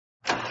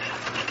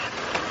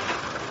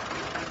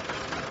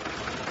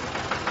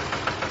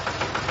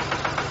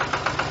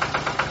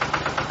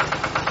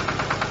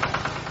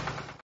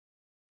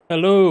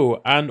Hello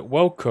and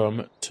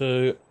welcome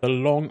to the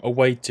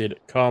long-awaited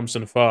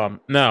Calmsden farm.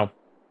 Now,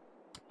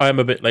 I am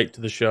a bit late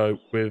to the show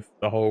with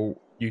the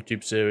whole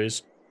YouTube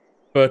series,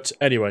 but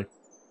anyway,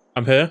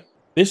 I'm here.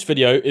 This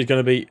video is going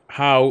to be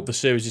how the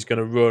series is going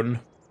to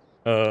run,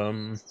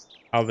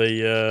 how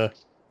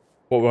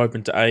what we're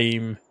hoping to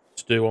aim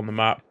to do on the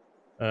map,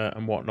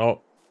 and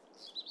whatnot.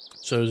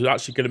 So there's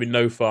actually going to be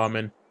no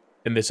farming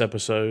in this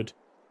episode.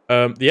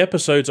 The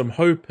episodes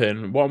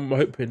what I'm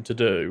hoping to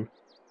do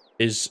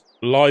is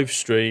live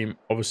stream,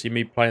 obviously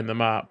me playing the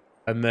map,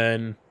 and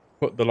then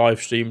put the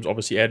live streams,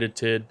 obviously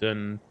edited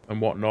and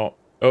whatnot,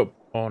 up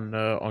on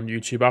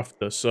YouTube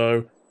after.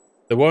 So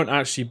there won't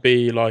actually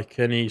be like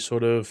any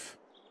sort of,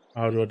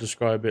 how do I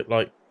describe it,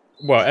 like,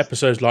 well,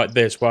 episodes like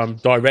this where I'm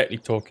directly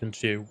talking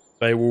to you.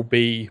 They will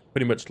be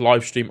pretty much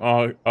live stream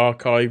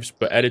archives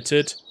but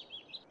edited.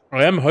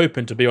 I am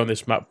hoping to be on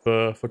this map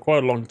for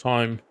quite a long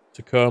time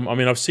to come. I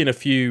mean, I've seen a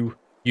few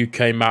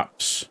UK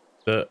maps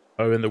that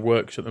are in the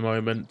works at the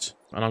moment,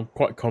 and I'm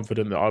quite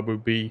confident that I will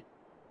be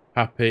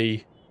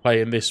happy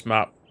playing this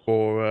map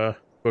for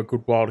a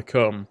good while to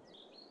come.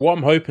 What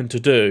I'm hoping to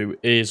do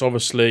is,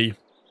 obviously,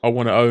 I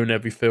want to own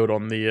every field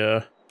on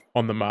the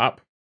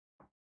map,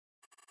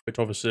 which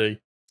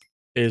obviously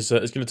is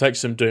going to take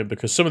some doing,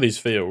 because some of these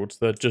fields,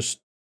 they're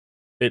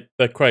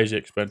crazy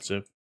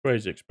expensive,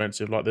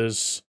 Like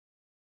there's,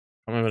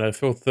 I remember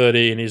field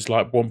 13 is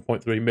like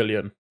 1.3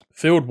 million.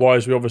 Field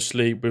wise,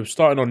 we're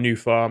starting on New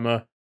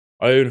Farmer.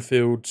 I own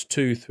fields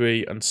 2,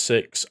 3, and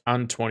 6,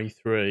 and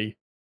 23.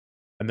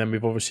 And then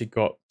we've obviously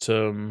got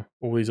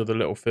all these other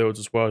little fields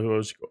as well. We've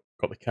also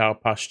got the cow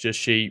pasture,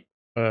 sheep,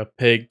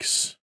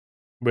 pigs.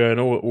 We're in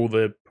all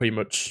the, pretty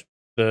much,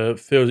 the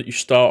fields that you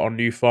start on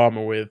New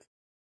Farmer with.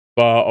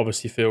 Bar,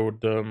 obviously,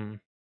 field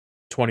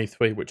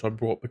 23, which I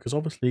brought because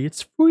obviously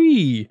it's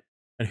free.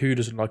 And who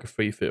doesn't like a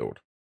free field?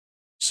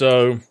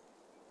 So,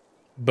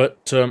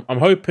 but I'm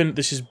hoping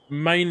this is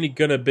mainly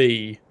going to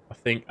be, I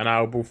think, an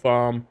arable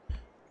farm.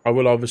 I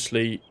will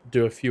obviously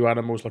do a few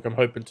animals, like I'm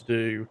hoping to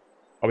do.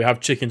 We have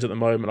chickens at the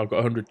moment. I've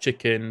got 100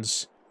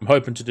 chickens. I'm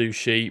hoping to do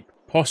sheep,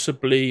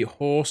 possibly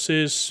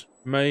horses.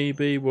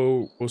 Maybe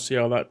we'll see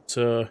how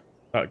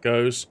that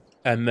goes.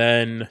 And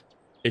then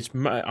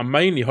I'm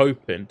mainly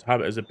hoping to have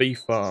it as a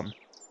beef farm.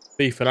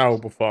 Beef and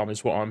arable farm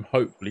is what I'm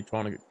hopefully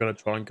going to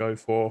try and go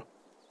for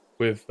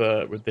with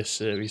this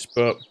series.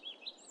 But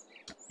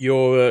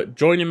you're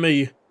joining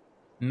me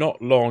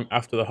not long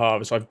after the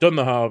harvest. I've done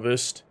the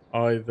harvest.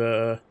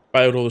 I've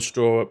baled all the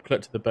straw up,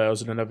 collected the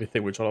bales and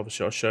everything, which I'll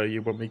show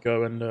you when we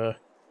go and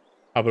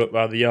have a look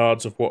around the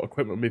yards of what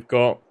equipment we've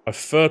got. I've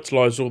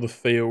fertilised all the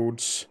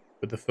fields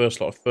with the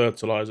first lot of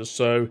fertiliser.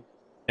 So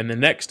in the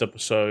next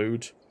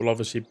episode will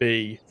obviously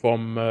be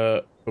from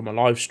a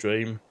live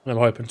stream. I'm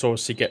hoping to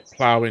obviously get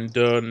ploughing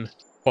done,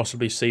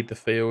 possibly seed the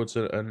fields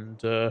and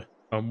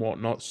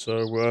whatnot.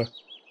 So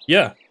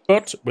yeah,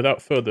 but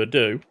without further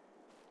ado,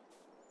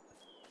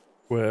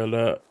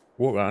 we'll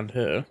walk around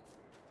here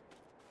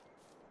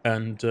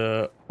and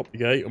pop the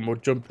gate, and we'll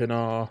jump in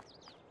our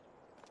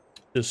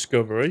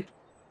discovery,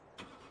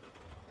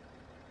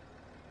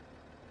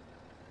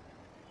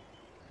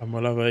 and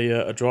we'll have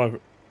a drive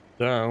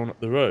down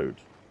the road.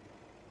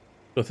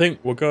 So I think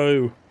we'll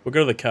go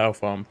to the cow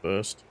farm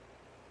first.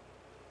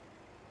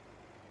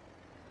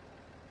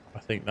 I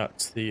think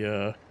that's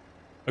the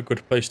a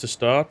good place to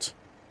start.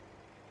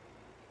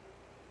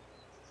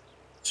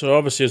 So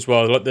obviously as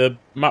well, like the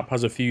map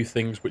has a few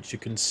things which you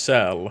can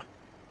sell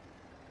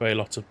for a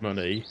lot of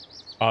money,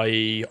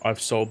 i.e. I've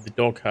sold the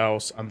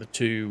doghouse and the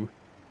 2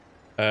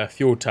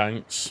 fuel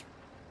tanks,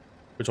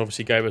 which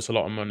obviously gave us a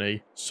lot of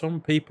money.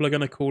 Some people are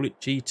going to call it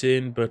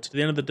cheating, but at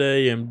the end of the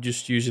day, I'm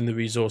just using the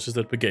resources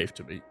that were gave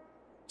to me.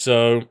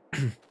 So,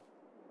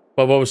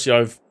 but obviously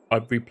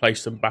I've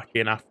replaced them back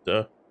in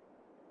after,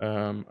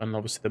 and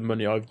obviously the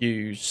money I've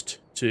used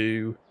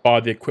to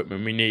buy the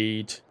equipment we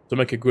need to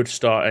make a good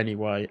start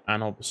anyway,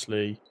 and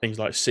obviously things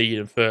like seed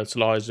and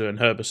fertilizer and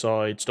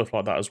herbicide, stuff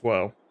like that as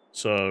well.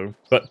 So,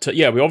 but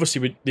yeah, the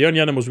only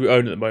animals we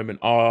own at the moment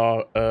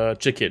are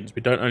chickens. We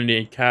don't own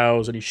any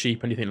cows, any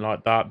sheep, anything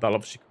like that. That'll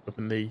obviously come up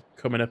in the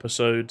coming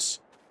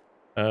episodes.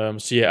 So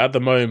yeah, at the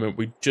moment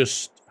we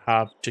just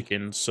have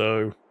chickens.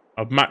 So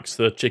I've maxed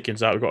the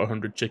chickens out. We've got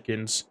 100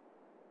 chickens.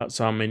 That's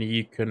how many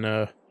you can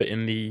fit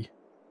in the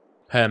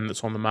pen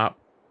that's on the map.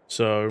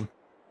 So,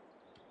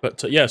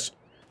 but yes.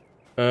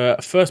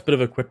 First bit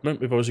of equipment,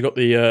 we've obviously got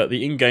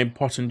the in-game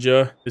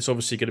pottinger. This is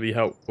obviously going to be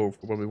helpful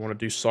for when we want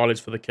to do silage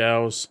for the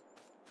cows.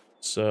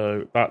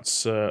 So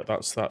that's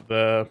that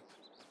there.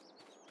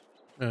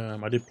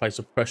 I did place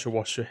a pressure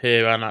washer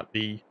here and at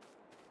the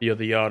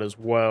other yard as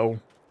well.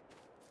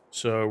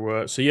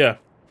 So yeah,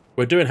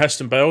 we're doing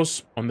Heston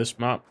bales on this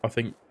map. I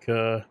think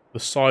the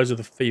size of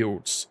the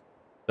fields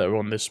that are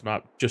on this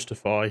map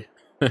justify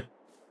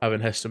having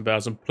Heston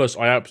bales, and plus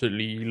I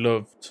absolutely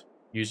loved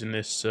using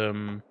this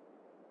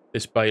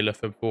this baler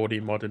for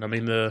 4D modding. I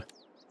mean, the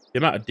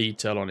amount of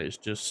detail on it is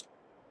just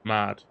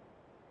mad.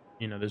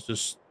 You know,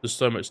 there's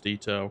so much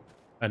detail,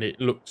 and it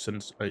looks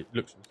and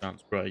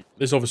sounds great.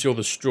 There's obviously all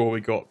the straw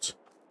we got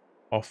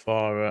off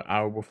our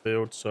arable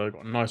field. So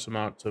got a nice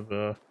amount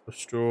of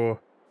straw, and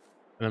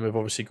then we've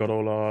obviously got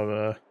all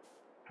our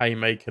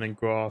haymaking and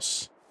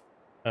grass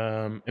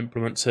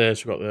implements here.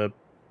 So we've got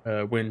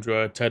the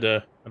windrower,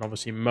 tedder, and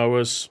obviously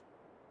mowers.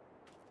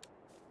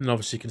 And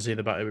obviously you can see in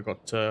the back here we've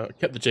got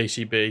kept the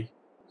JCB.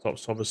 So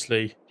it's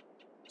obviously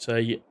it's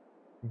a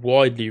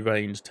widely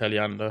ranged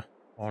teleander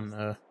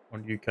on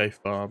UK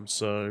farms.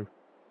 So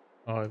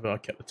I've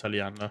kept the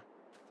teleander.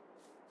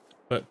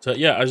 But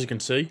yeah, as you can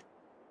see,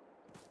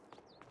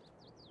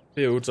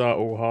 fields are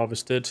all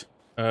harvested.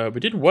 We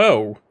did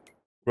well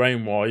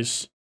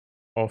grain-wise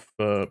off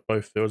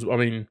both fields. I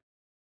mean,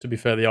 to be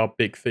fair, they are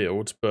big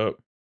fields, but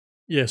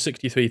yeah,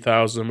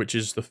 63,000, which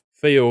is the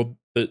field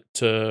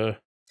that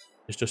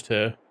is just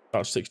here.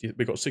 That's 60.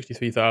 We got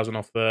 63,000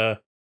 off there,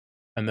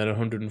 and then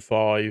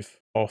 105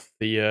 off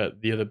the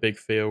other big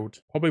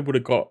field. Probably would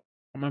have got.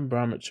 I can't remember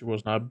how much it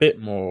was now. A bit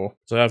more,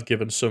 because I have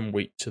given some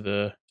wheat to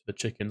the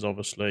chickens,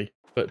 obviously.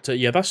 But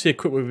yeah, that's the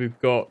equipment we've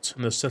got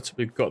and the setup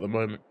we've got at the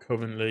moment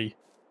currently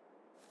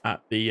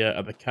at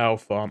the cow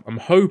farm. I'm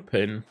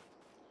hoping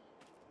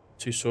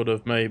to sort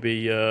of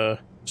maybe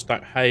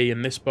stack hay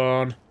in this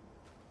barn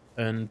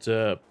and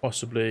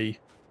possibly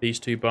these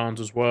two barns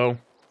as well.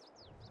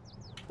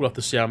 We'll have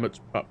to see how much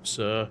perhaps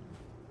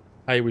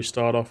hay we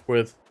start off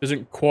with. There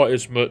isn't quite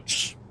as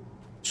much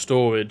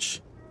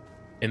storage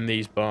in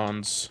these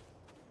barns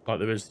like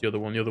there is the other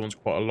one. The other one's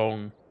quite a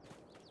long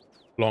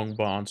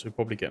barn, so we'll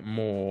probably get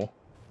more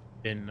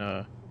in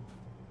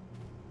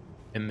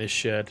this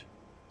shed.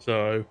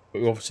 So, but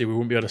obviously we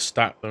wouldn't be able to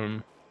stack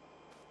them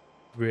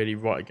really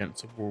right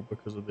against the wall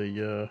because of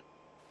the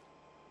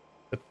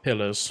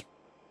pillars.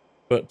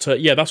 But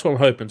yeah, that's what I'm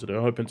hoping to do.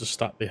 I'm hoping to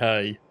stack the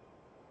hay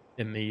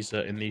in these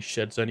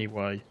sheds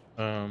anyway.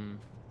 And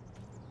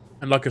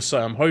like I say,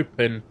 I'm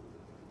hoping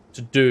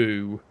to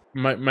do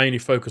mainly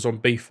focus on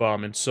beef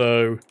farming.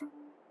 So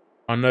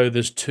I know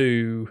there's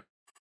two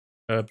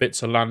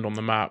bits of land on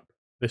the map.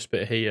 This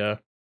bit here,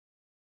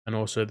 and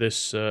also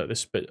this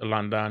bit of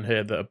land down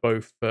here that are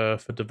both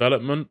for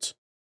development.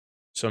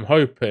 So I'm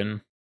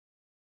hoping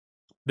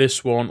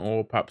this one,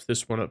 or perhaps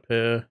this one up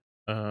here,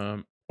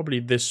 probably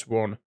this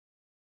one,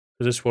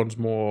 because this one's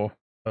more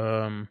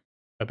a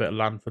bit of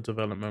land for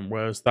development,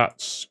 whereas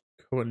that's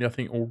currently I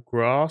think all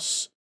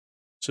grass.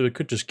 So we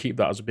could just keep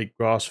that as a big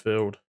grass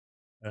field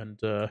and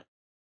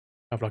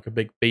have like a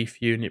big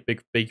beef unit,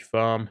 big beef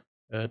farm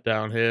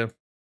down here.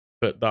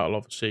 But that'll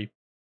obviously,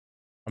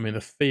 I mean,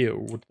 the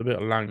field, the bit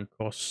of land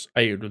costs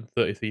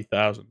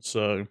 833,000.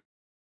 So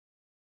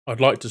I'd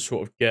like to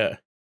sort of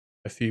get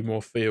a few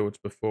more fields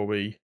before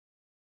we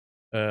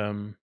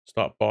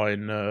start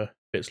buying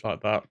bits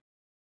like that.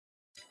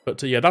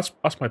 But yeah, that's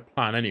my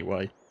plan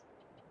anyway.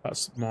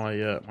 That's my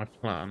my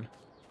plan.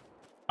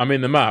 I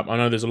mean, the map, I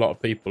know there's a lot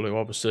of people who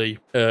obviously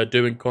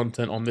doing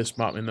content on this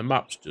map. I mean, the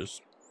map's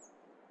just,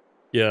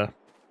 yeah,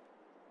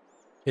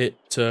 it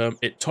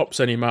tops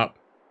any map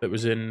that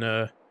was in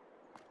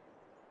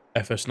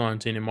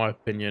FS19 in my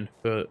opinion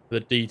for the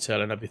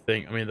detail and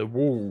everything. I mean, the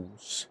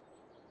walls,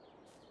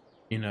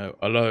 you know,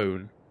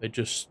 alone,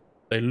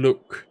 they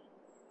look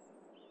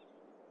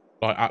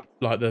like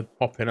they're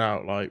popping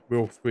out like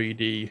real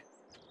 3D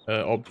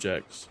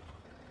objects.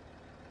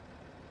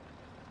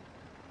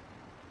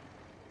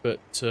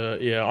 But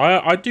yeah,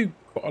 I do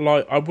quite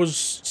like. I was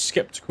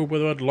skeptical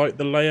whether I'd like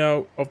the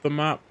layout of the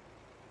map,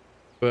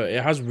 but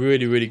it has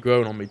really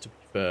grown on me. To be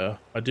fair,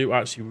 I do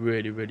actually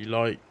really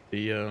like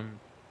the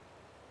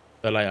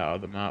layout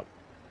of the map.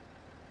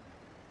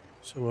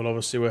 So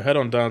we'll head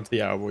on down to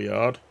the arable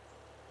yard.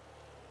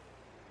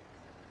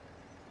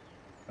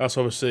 That's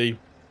obviously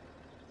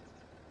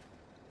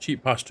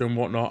sheep pasture and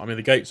whatnot. I mean,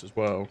 the gates as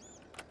well.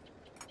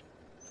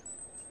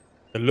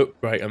 They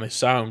look great and they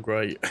sound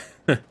great.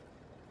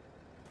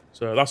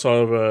 So that's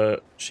our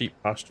sheep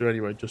pasture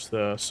anyway, just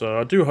there. So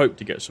I do hope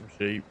to get some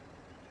sheep.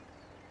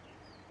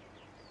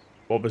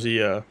 Obviously,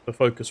 yeah, the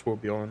focus will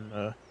be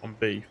on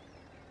beef.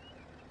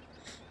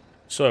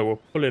 So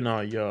we'll pull in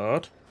our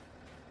yard.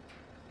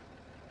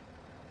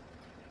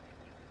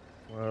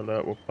 Well,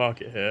 we'll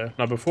park it here.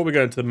 Now, before we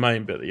go into the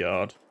main bit of the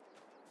yard,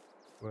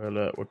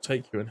 we'll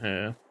take you in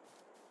here.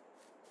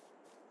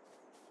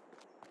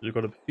 We've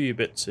got a few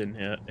bits in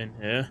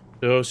here.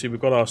 So obviously we've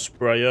got our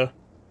sprayer.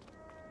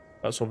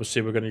 That's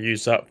obviously we're going to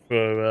use that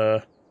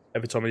for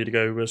every time we need to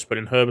go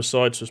spreading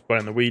herbicide, so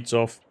spraying the weeds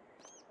off.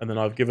 And then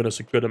I've given us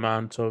a good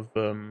amount of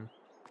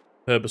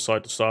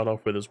herbicide to start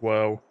off with as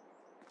well.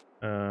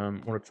 I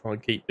want to try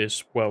and keep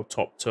this well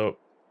topped up,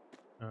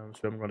 so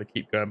I'm going to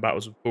keep going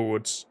backwards and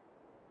forwards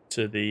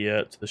to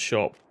the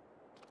shop.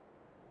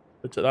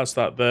 But that's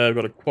that there. I've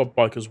got a quad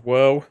bike as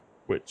well,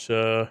 which just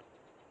a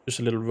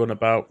little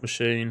runabout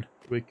machine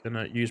we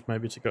can use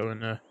maybe to go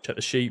and check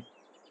the sheep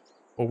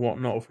or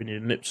whatnot if we need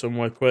to nip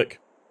somewhere quick.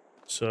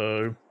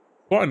 So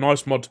quite a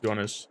nice mod, to be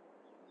honest.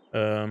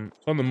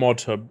 It's on the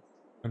mod hub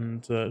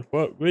and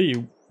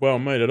really well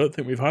made. I don't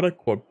think we've had a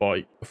quad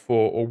bike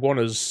before, or one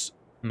as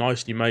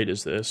nicely made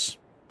as this.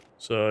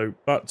 So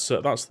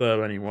that's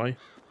there anyway.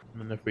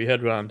 And then if we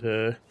head around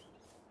here,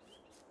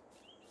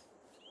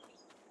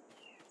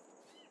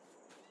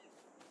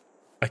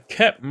 I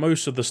kept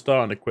most of the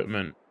starting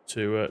equipment.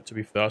 To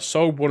be fair, I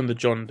sold one of the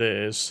John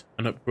Deeres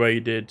and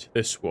upgraded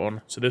this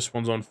one. So this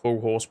one's on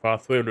full horsepower,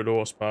 300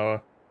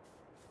 horsepower.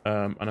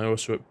 And I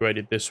also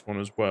upgraded this one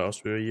as well.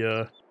 So we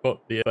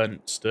got the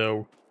event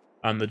still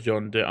and the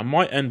John Deere. I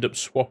might end up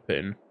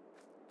swapping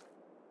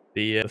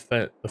the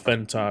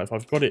Fentar if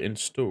I've got it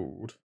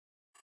installed.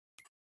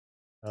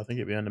 I think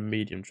it'd be under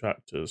medium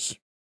tractors.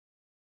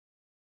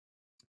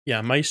 Yeah,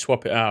 I may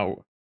swap it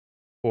out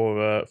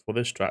for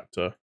this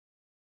tractor.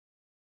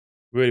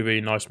 Really,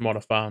 really nice mod I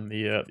found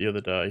the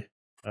other day.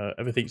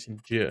 Everything's in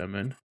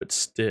German, but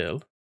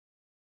still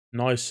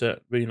nice,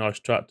 really nice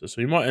tractor. So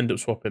you might end up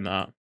swapping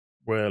that.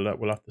 We'll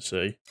have to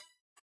see.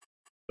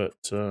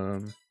 But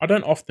I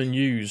don't often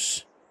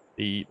use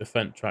the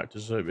Fendt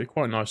tractors, so it'd be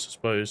quite nice, I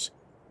suppose,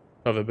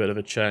 to have a bit of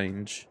a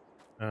change.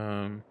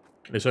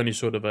 It's only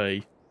sort of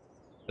a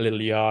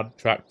little yard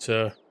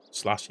tractor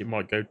 / you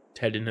might go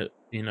tedding it,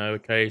 you know,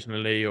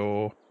 occasionally,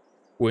 or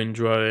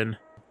windrowing.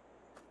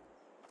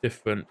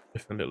 Different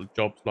little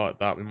jobs like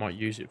that we might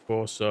use it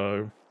for.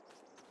 So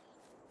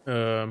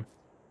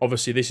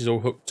obviously this is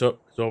all hooked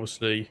up because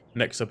obviously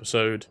next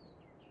episode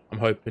I'm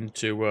hoping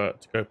to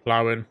go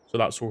ploughing, so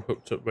that's all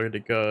hooked up, ready to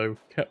go.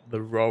 Kept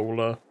the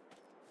roller.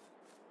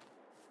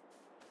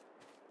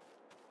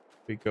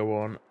 We go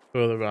on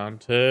further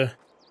around here.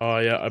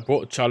 I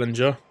bought a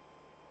Challenger.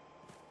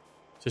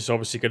 This is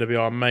obviously going to be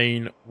our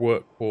main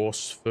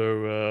workhorse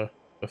for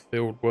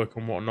field work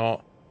and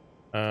whatnot.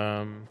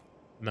 And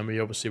then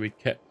we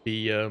kept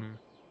the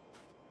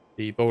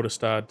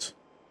Boulderstad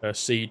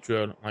seed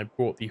drill. I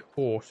bought the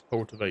horse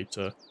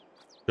cultivator.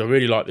 So I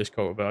really like this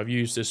cultivator. I've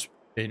used this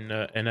in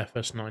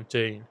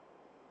FS19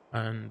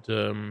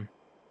 and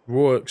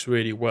works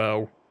really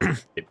well.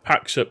 It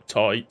packs up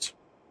tight.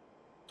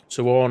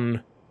 So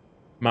on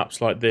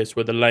maps like this,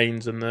 where the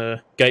lanes and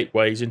the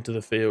gateways into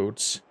the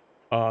fields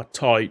are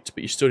tight,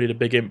 but you still need a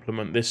big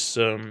implement, this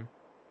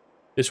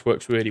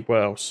works really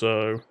well.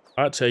 So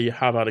I'd say you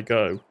have had a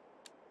go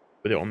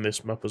with it on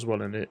this map as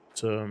well, and it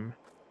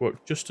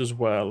worked just as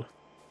well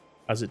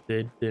as it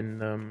did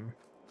in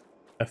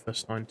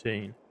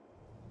FS19.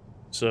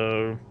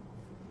 So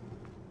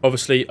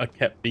obviously I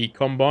kept the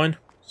combine,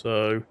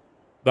 so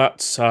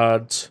that's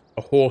had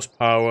a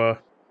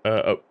horsepower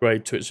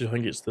upgrade to it, so I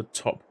think it's the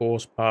top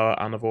horsepower,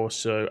 and I've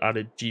also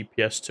added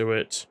GPS to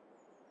it,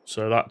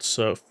 so that's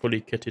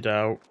fully kitted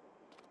out.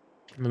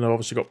 And then I've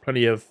obviously got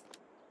plenty of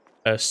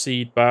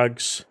seed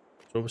bags,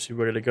 so obviously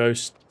ready to go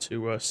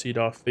to seed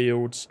our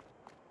fields.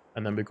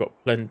 And then we've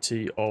got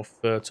plenty of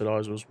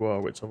fertilizer as well,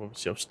 which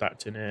I've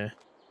stacked in here.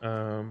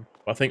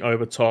 I think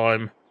over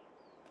time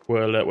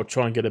we'll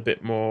try and get a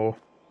bit more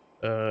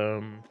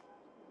in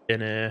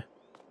here.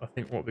 I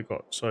think what we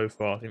got so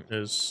far, I think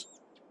there's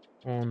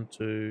 1,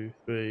 2,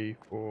 3,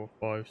 4,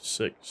 5,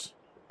 6,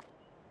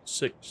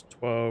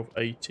 12,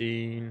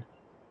 18,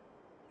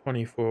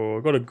 24.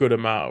 I've got a good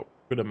amount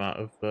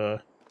of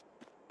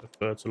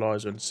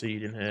fertilizer and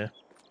seed in here.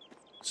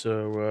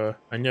 So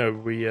I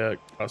know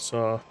that's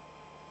our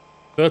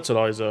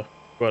fertilizer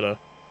spreader.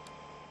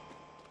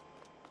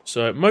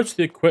 So most of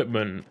the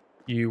equipment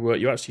you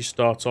actually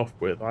start off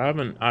with. I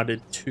haven't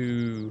added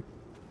too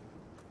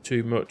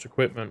much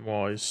equipment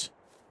wise,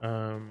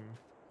 but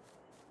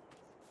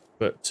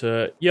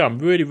yeah, I'm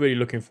really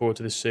looking forward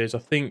to this series. I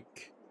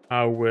think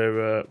how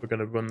we're going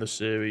to run the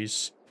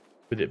series,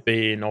 with it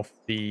being off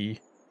the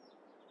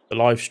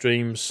live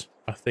streams,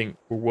 I think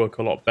will work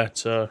a lot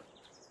better,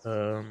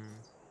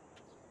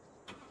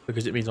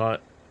 because it means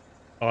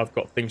I've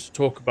got things to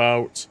talk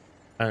about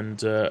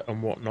and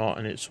whatnot,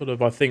 and it sort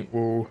of, I think,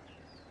 will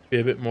be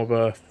a bit more of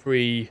a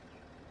free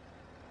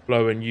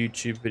flowing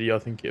YouTube video. I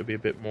think it'll be a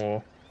bit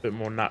more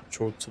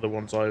natural to the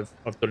ones I've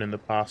done in the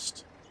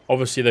past.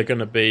 Obviously, they're going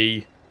to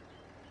be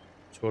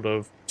sort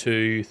of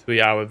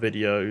 2-3 hour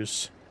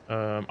videos.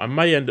 I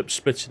may end up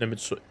splitting them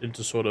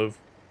into sort of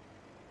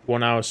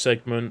 1 hour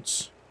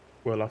segments.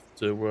 We'll have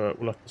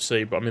to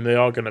see, but I mean, they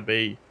are going to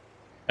be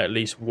at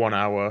least 1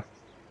 hour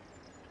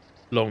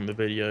long, the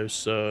videos,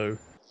 so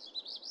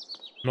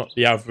not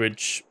the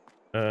average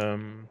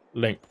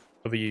length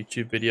of a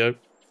YouTube video,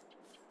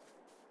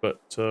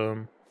 but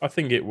I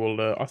think it will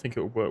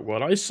work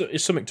well.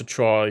 It's something to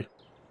try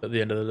at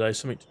the end of the day,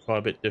 something to try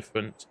a bit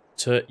different.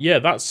 Yeah,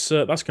 that's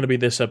going to be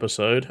this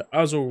episode.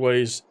 As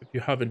always, if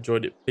you have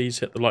enjoyed it, please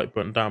hit the like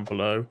button down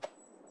below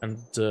and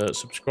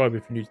subscribe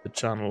if you're new to the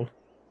channel.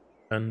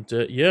 And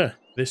yeah,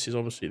 this is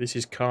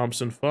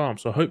Calmsden Farm,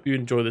 so I hope you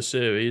enjoy the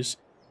series,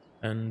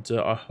 and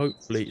I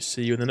hopefully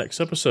see you in the next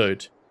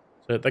episode.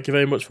 So thank you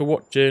very much for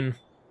watching.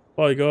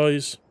 Bye,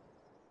 guys.